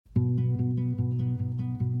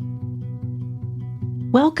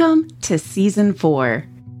Welcome to Season 4.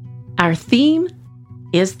 Our theme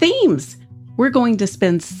is themes. We're going to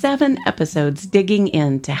spend 7 episodes digging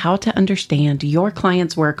into how to understand your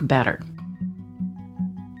client's work better.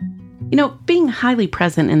 You know, being highly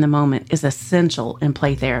present in the moment is essential in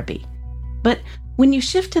play therapy. But when you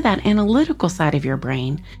shift to that analytical side of your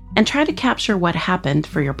brain and try to capture what happened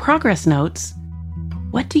for your progress notes,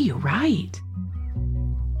 what do you write?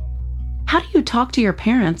 How do you talk to your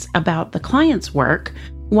parents about the client's work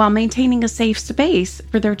while maintaining a safe space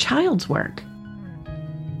for their child's work?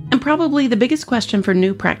 And probably the biggest question for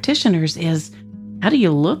new practitioners is, how do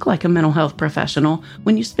you look like a mental health professional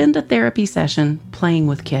when you spend a therapy session playing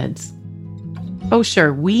with kids? Oh,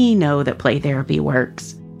 sure, we know that play therapy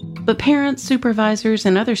works, but parents, supervisors,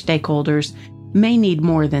 and other stakeholders may need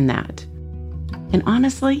more than that. And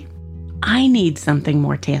honestly, I need something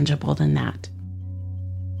more tangible than that.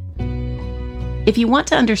 If you want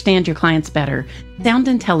to understand your clients better, sound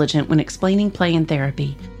intelligent when explaining play and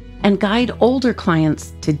therapy, and guide older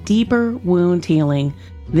clients to deeper wound healing,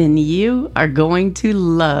 then you are going to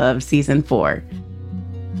love Season 4.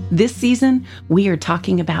 This season, we are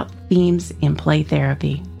talking about themes in play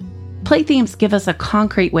therapy. Play themes give us a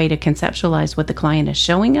concrete way to conceptualize what the client is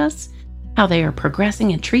showing us, how they are progressing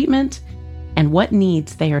in treatment, and what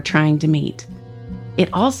needs they are trying to meet. It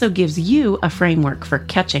also gives you a framework for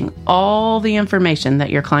catching all the information that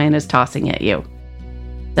your client is tossing at you.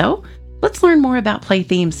 So, let's learn more about play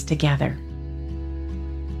themes together.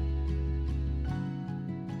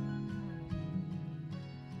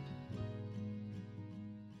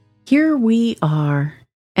 Here we are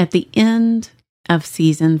at the end of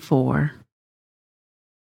Season 4.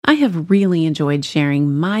 I have really enjoyed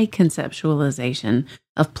sharing my conceptualization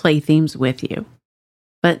of play themes with you,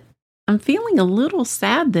 but I'm feeling a little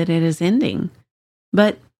sad that it is ending.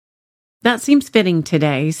 But that seems fitting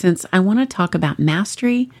today since I want to talk about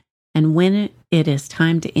mastery and when it is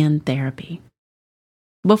time to end therapy.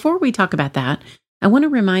 Before we talk about that, I want to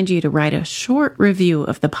remind you to write a short review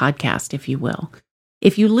of the podcast, if you will.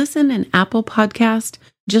 If you listen in Apple Podcast,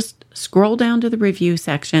 just scroll down to the review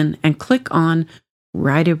section and click on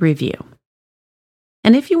Write a Review.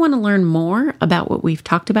 And if you want to learn more about what we've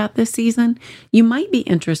talked about this season, you might be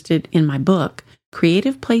interested in my book,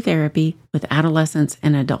 Creative Play Therapy with Adolescents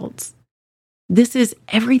and Adults. This is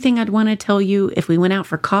everything I'd want to tell you if we went out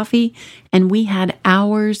for coffee and we had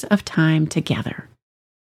hours of time together.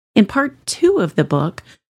 In part 2 of the book,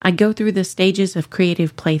 I go through the stages of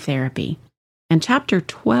creative play therapy, and chapter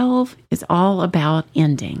 12 is all about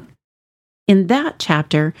ending. In that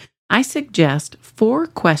chapter, I suggest 4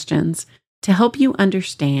 questions to help you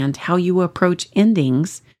understand how you approach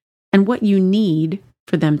endings and what you need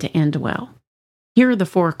for them to end well. Here are the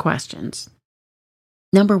 4 questions.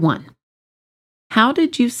 Number 1, how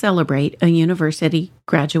did you celebrate a university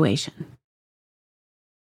graduation?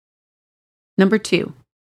 Number 2,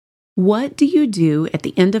 what do you do at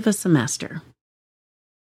the end of a semester?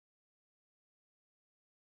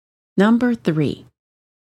 Number 3,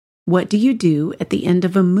 what do you do at the end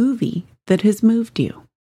of a movie that has moved you?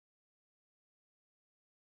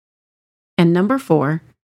 And number 4,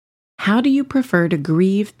 how do you prefer to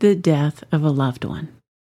grieve the death of a loved one?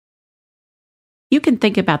 You can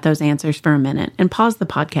think about those answers for a minute and pause the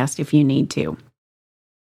podcast if you need to.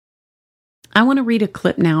 I want to read a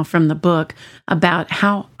clip now from the book about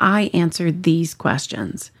how I answered these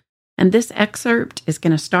questions. And this excerpt is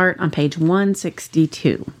going to start on page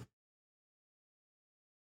 162.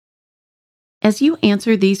 As you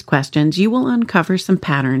answer these questions, you will uncover some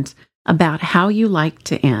patterns about how you like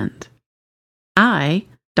to end. I,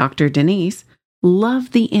 Dr. Denise,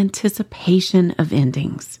 love the anticipation of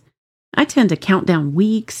endings. I tend to count down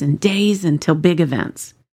weeks and days until big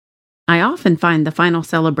events. I often find the final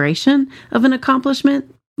celebration of an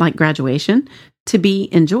accomplishment, like graduation, to be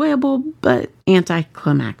enjoyable but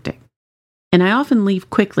anticlimactic. And I often leave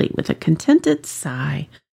quickly with a contented sigh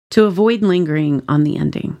to avoid lingering on the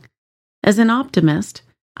ending. As an optimist,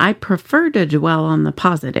 I prefer to dwell on the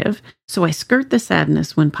positive, so I skirt the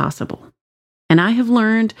sadness when possible. And I have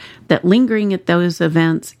learned that lingering at those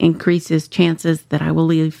events increases chances that I will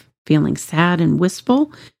leave feeling sad and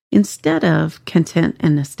wistful instead of content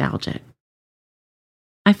and nostalgic.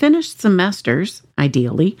 I finish semesters,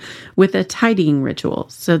 ideally, with a tidying ritual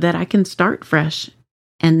so that I can start fresh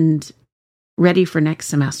and ready for next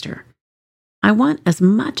semester. I want as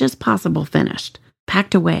much as possible finished,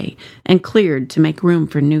 packed away, and cleared to make room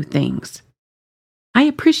for new things. I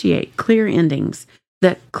appreciate clear endings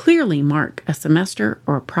that clearly mark a semester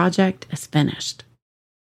or a project as finished.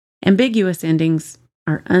 Ambiguous endings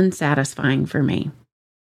are unsatisfying for me.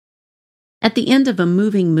 At the end of a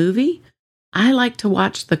moving movie, I like to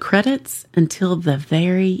watch the credits until the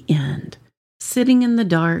very end, sitting in the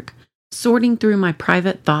dark, sorting through my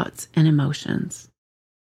private thoughts and emotions.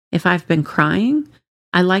 If I've been crying,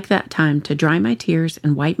 I like that time to dry my tears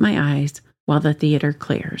and wipe my eyes while the theater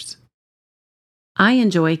clears. I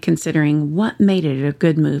enjoy considering what made it a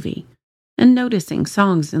good movie and noticing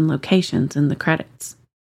songs and locations in the credits.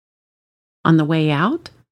 On the way out,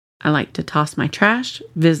 I like to toss my trash,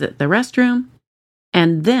 visit the restroom,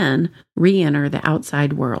 and then re-enter the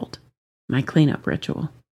outside world, my cleanup ritual.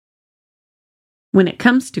 When it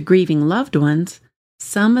comes to grieving loved ones,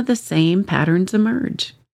 some of the same patterns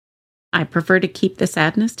emerge. I prefer to keep the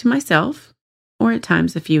sadness to myself, or at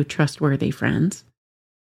times a few trustworthy friends,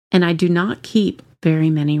 and I do not keep very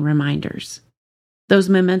many reminders. Those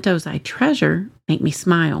mementos I treasure make me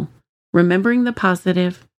smile, remembering the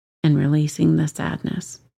positive and releasing the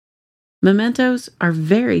sadness. Mementos are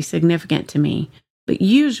very significant to me, but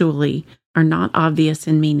usually are not obvious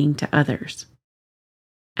in meaning to others.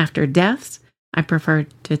 After deaths, I prefer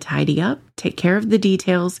to tidy up, take care of the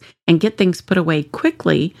details, and get things put away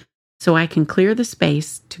quickly so I can clear the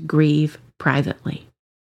space to grieve privately.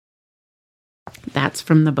 That's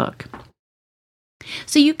from the book.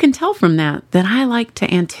 So you can tell from that I like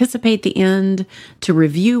to anticipate the end, to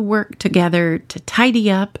review work together, to tidy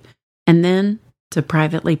up, and then to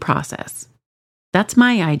privately process. That's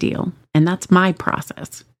my ideal, and that's my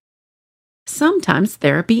process. Sometimes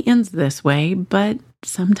therapy ends this way, but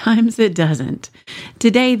sometimes it doesn't.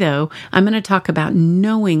 Today, though, I'm going to talk about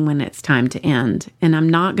knowing when it's time to end, and I'm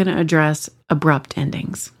not going to address abrupt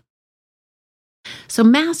endings. So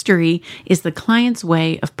mastery is the client's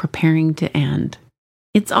way of preparing to end.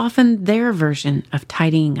 It's often their version of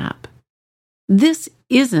tidying up. This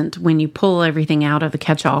isn't when you pull everything out of the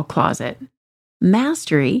catch-all closet.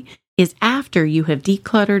 Mastery is after you have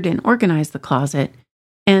decluttered and organized the closet,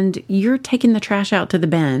 and you're taking the trash out to the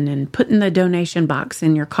bin and putting the donation box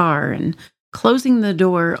in your car and closing the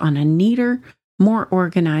door on a neater, more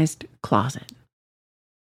organized closet.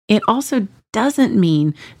 It also doesn't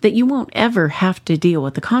mean that you won't ever have to deal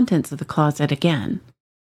with the contents of the closet again.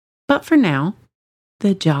 But for now,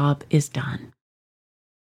 the job is done.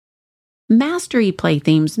 Mastery play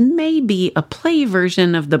themes may be a play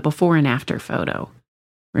version of the before and after photo.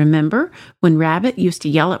 Remember when Rabbit used to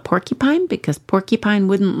yell at Porcupine because Porcupine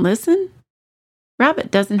wouldn't listen? Rabbit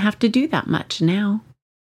doesn't have to do that much now.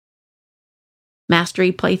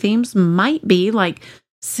 Mastery play themes might be like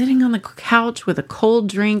sitting on the couch with a cold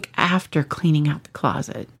drink after cleaning out the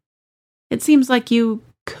closet. It seems like you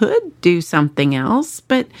could do something else,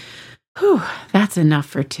 but that's enough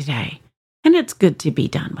for today, and it's good to be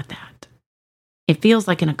done with that. It feels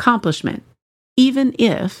like an accomplishment, even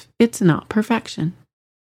if it's not perfection.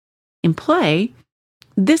 In play,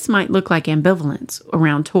 this might look like ambivalence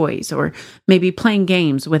around toys or maybe playing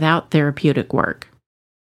games without therapeutic work.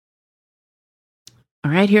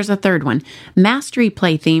 All right, here's a third one. Mastery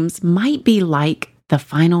play themes might be like the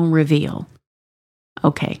final reveal.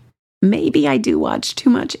 Okay, maybe I do watch too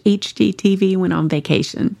much HGTV when on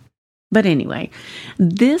vacation. But anyway,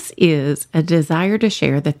 this is a desire to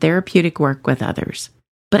share the therapeutic work with others,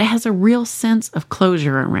 but it has a real sense of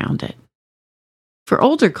closure around it. For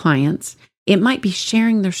older clients, it might be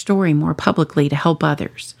sharing their story more publicly to help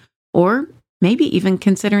others, or maybe even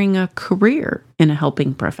considering a career in a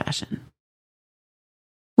helping profession.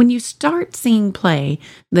 When you start seeing play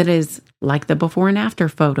that is like the before and after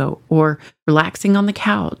photo, or relaxing on the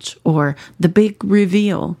couch, or the big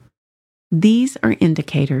reveal, these are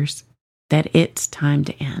indicators that it's time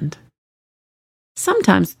to end.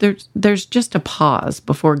 Sometimes there's just a pause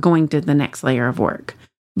before going to the next layer of work.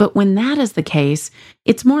 But when that is the case,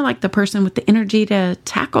 it's more like the person with the energy to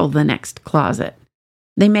tackle the next closet.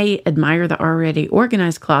 They may admire the already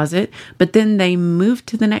organized closet, but then they move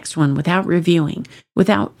to the next one without reviewing,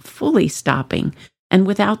 without fully stopping, and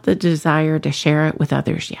without the desire to share it with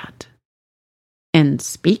others yet. And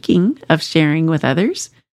speaking of sharing with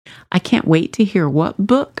others, I can't wait to hear what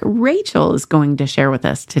book Rachel is going to share with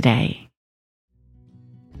us today.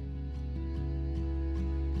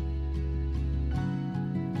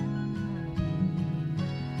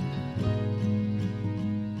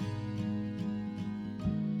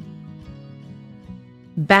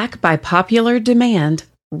 Back by popular demand,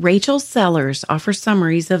 Rachel Sellers offers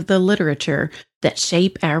summaries of the literature that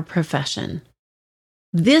shape our profession.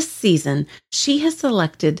 This season, she has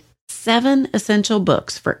selected 7 essential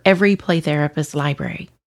books for every play therapist library.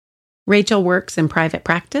 Rachel works in private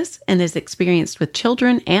practice and is experienced with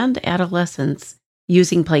children and adolescents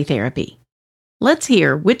using play therapy. Let's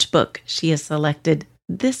hear which book she has selected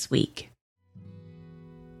this week.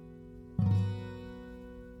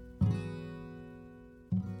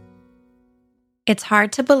 It's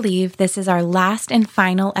hard to believe this is our last and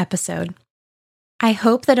final episode. I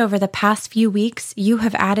hope that over the past few weeks, you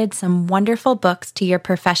have added some wonderful books to your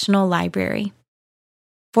professional library.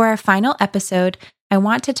 For our final episode, I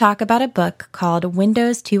want to talk about a book called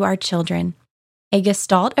Windows to Our Children, a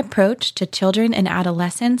Gestalt Approach to Children and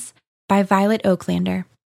Adolescence by Violet Oaklander.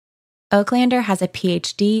 Oaklander has a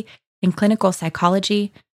PhD in clinical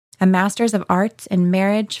psychology, a Master's of Arts in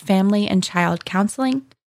Marriage, Family, and Child Counseling,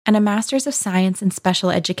 and a Master's of Science in Special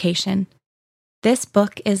Education. This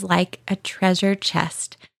book is like a treasure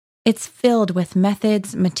chest. It's filled with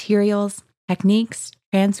methods, materials, techniques,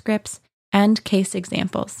 transcripts, and case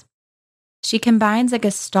examples. She combines a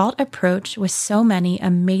Gestalt approach with so many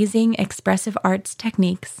amazing expressive arts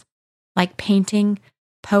techniques like painting,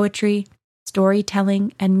 poetry,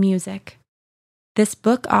 storytelling, and music. This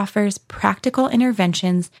book offers practical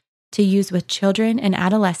interventions to use with children and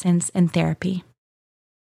adolescents in therapy.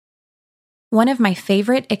 One of my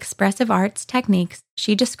favorite expressive arts techniques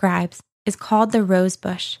she describes is called the rose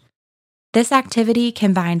bush. This activity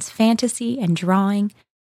combines fantasy and drawing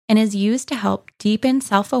and is used to help deepen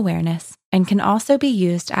self-awareness and can also be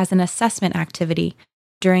used as an assessment activity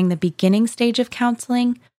during the beginning stage of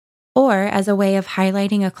counseling or as a way of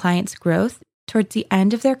highlighting a client's growth towards the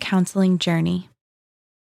end of their counseling journey.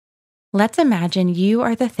 Let's imagine you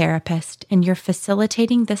are the therapist and you're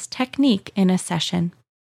facilitating this technique in a session.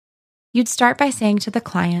 You'd start by saying to the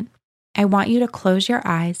client, I want you to close your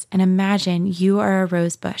eyes and imagine you are a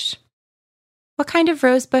rose bush. What kind of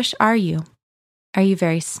rose bush are you? Are you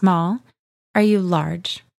very small? Are you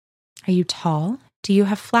large? Are you tall? Do you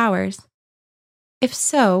have flowers? If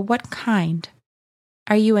so, what kind?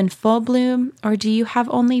 Are you in full bloom or do you have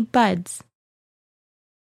only buds?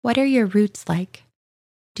 What are your roots like?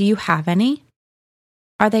 Do you have any?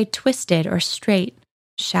 Are they twisted or straight,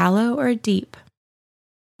 shallow or deep?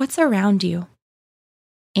 What's around you?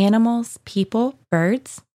 Animals, people,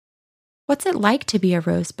 birds? What's it like to be a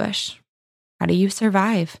rose bush? How do you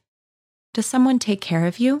survive? Does someone take care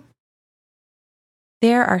of you?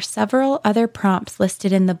 There are several other prompts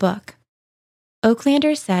listed in the book.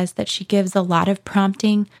 Oaklander says that she gives a lot of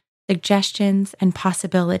prompting, suggestions, and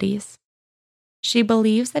possibilities. She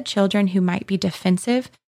believes that children who might be defensive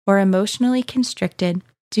or emotionally constricted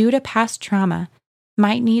due to past trauma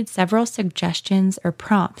might need several suggestions or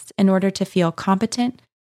prompts in order to feel competent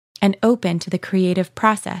and open to the creative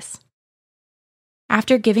process.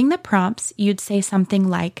 After giving the prompts, you'd say something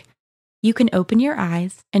like, you can open your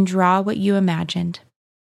eyes and draw what you imagined.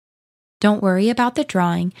 Don't worry about the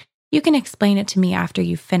drawing. You can explain it to me after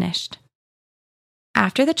you've finished.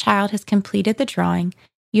 After the child has completed the drawing,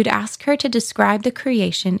 you'd ask her to describe the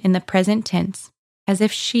creation in the present tense, as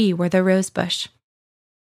if she were the rosebush.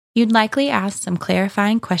 You'd likely ask some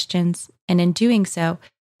clarifying questions, and in doing so,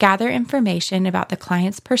 gather information about the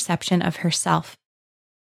client's perception of herself.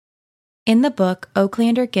 In the book,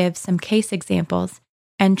 Oaklander gives some case examples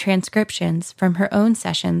and transcriptions from her own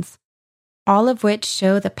sessions, all of which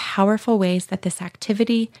show the powerful ways that this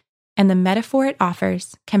activity and the metaphor it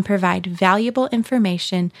offers can provide valuable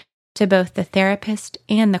information to both the therapist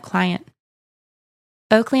and the client.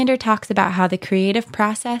 Oaklander talks about how the creative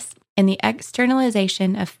process and the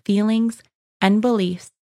externalization of feelings and beliefs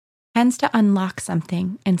tends to unlock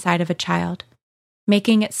something inside of a child,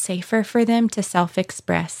 making it safer for them to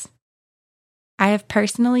self-express. I have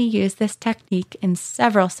personally used this technique in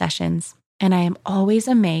several sessions, and I am always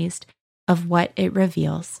amazed of what it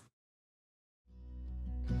reveals.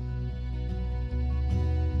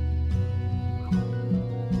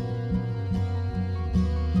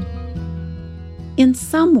 In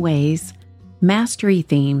some ways, mastery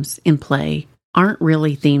themes in play aren't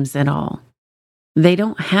really themes at all. They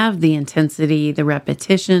don't have the intensity, the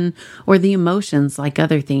repetition, or the emotions like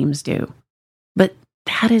other themes do. But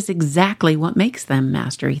that is exactly what makes them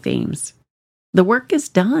mastery themes. The work is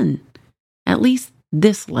done, at least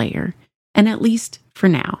this layer, and at least for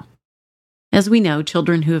now. As we know,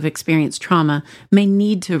 children who have experienced trauma may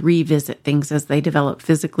need to revisit things as they develop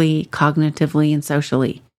physically, cognitively, and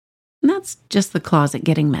socially. And that's just the closet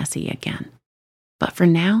getting messy again. But for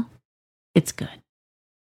now, it's good.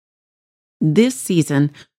 This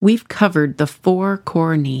season, we've covered the 4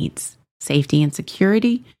 core needs: safety and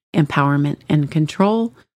security, empowerment and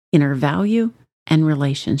control, inner value, and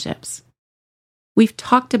relationships. We've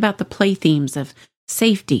talked about the play themes of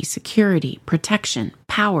safety, security, protection,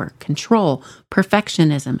 power, control,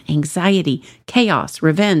 perfectionism, anxiety, chaos,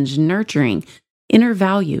 revenge, nurturing, inner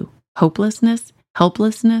value, hopelessness,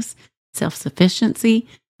 helplessness, self-sufficiency,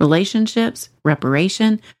 relationships,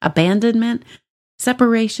 reparation, abandonment,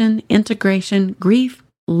 separation, integration, grief,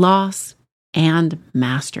 loss, and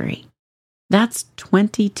mastery. That's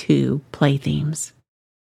 22 play themes.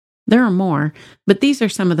 There are more, but these are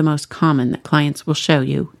some of the most common that clients will show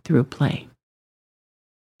you through play.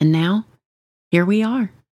 And now, here we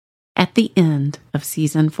are, at the end of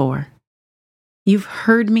Season 4. You've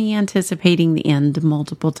heard me anticipating the end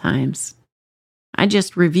multiple times. I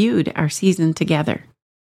just reviewed our season together.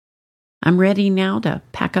 I'm ready now to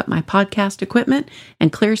pack up my podcast equipment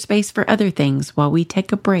and clear space for other things while we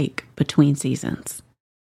take a break between seasons.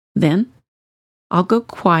 Then, I'll go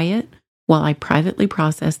quiet while I privately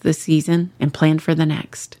process this season and plan for the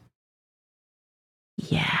next.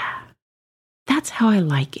 Yeah, that's how I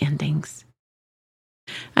like endings.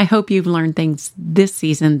 I hope you've learned things this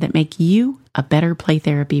season that make you a better play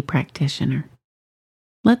therapy practitioner.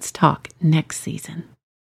 Let's talk next season.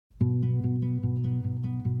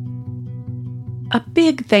 A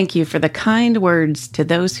big thank you for the kind words to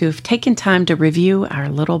those who've taken time to review our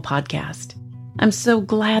little podcast. I'm so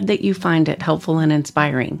glad that you find it helpful and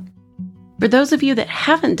inspiring. For those of you that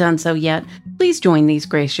haven't done so yet, please join these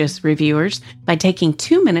gracious reviewers by taking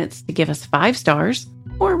 2 minutes to give us 5 stars,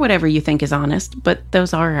 or whatever you think is honest, but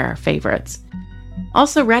those are our favorites.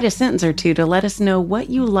 Also, write a sentence or two to let us know what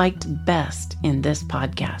you liked best in this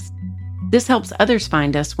podcast. This helps others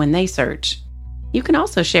find us when they search. You can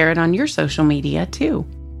also share it on your social media, too.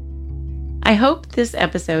 I hope this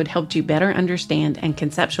episode helped you better understand and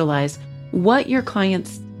conceptualize what your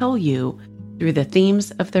clients tell you through the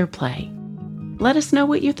themes of their play. Let us know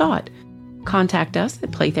what you thought. Contact us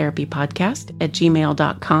at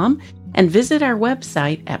playtherapypodcast@gmail.com and visit our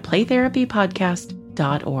website at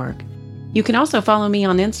playtherapypodcast.org. You can also follow me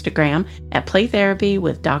on Instagram at Playtherapy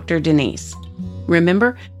with Dr. Denise.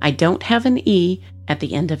 Remember, I don't have an E at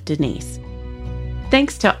the end of Denise.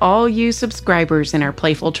 Thanks to all you subscribers in our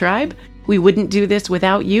Playful Tribe. We wouldn't do this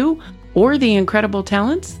without you or the incredible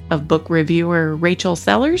talents of book reviewer Rachel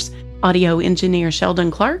Sellers, audio engineer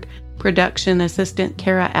Sheldon Clark, production assistant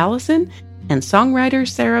Kara Allison, and songwriter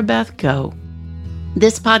Sarah Beth Go.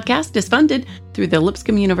 This podcast is funded through the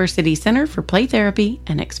Lipscomb University Center for Play Therapy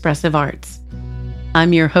and Expressive Arts.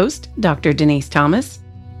 I'm your host, Dr. Denise Thomas.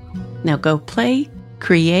 Now go play,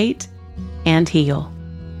 create, and heal.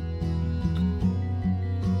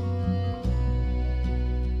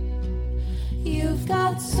 You've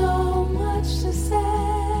got so much to say,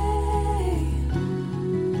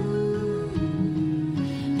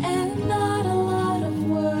 and not a lot of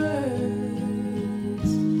words.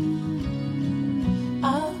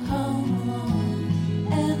 I'll come along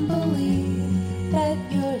and believe that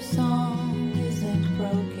your song isn't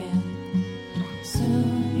broken.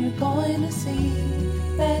 Soon you're going to see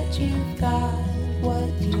that you've got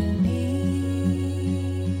what you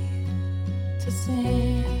need to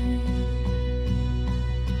sing.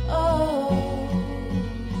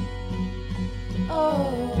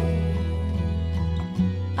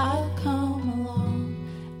 I'll come along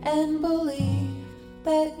and believe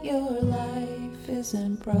that your life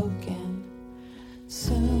isn't broken.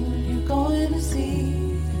 Soon you're going to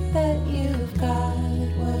see that you've got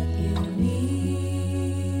what you need.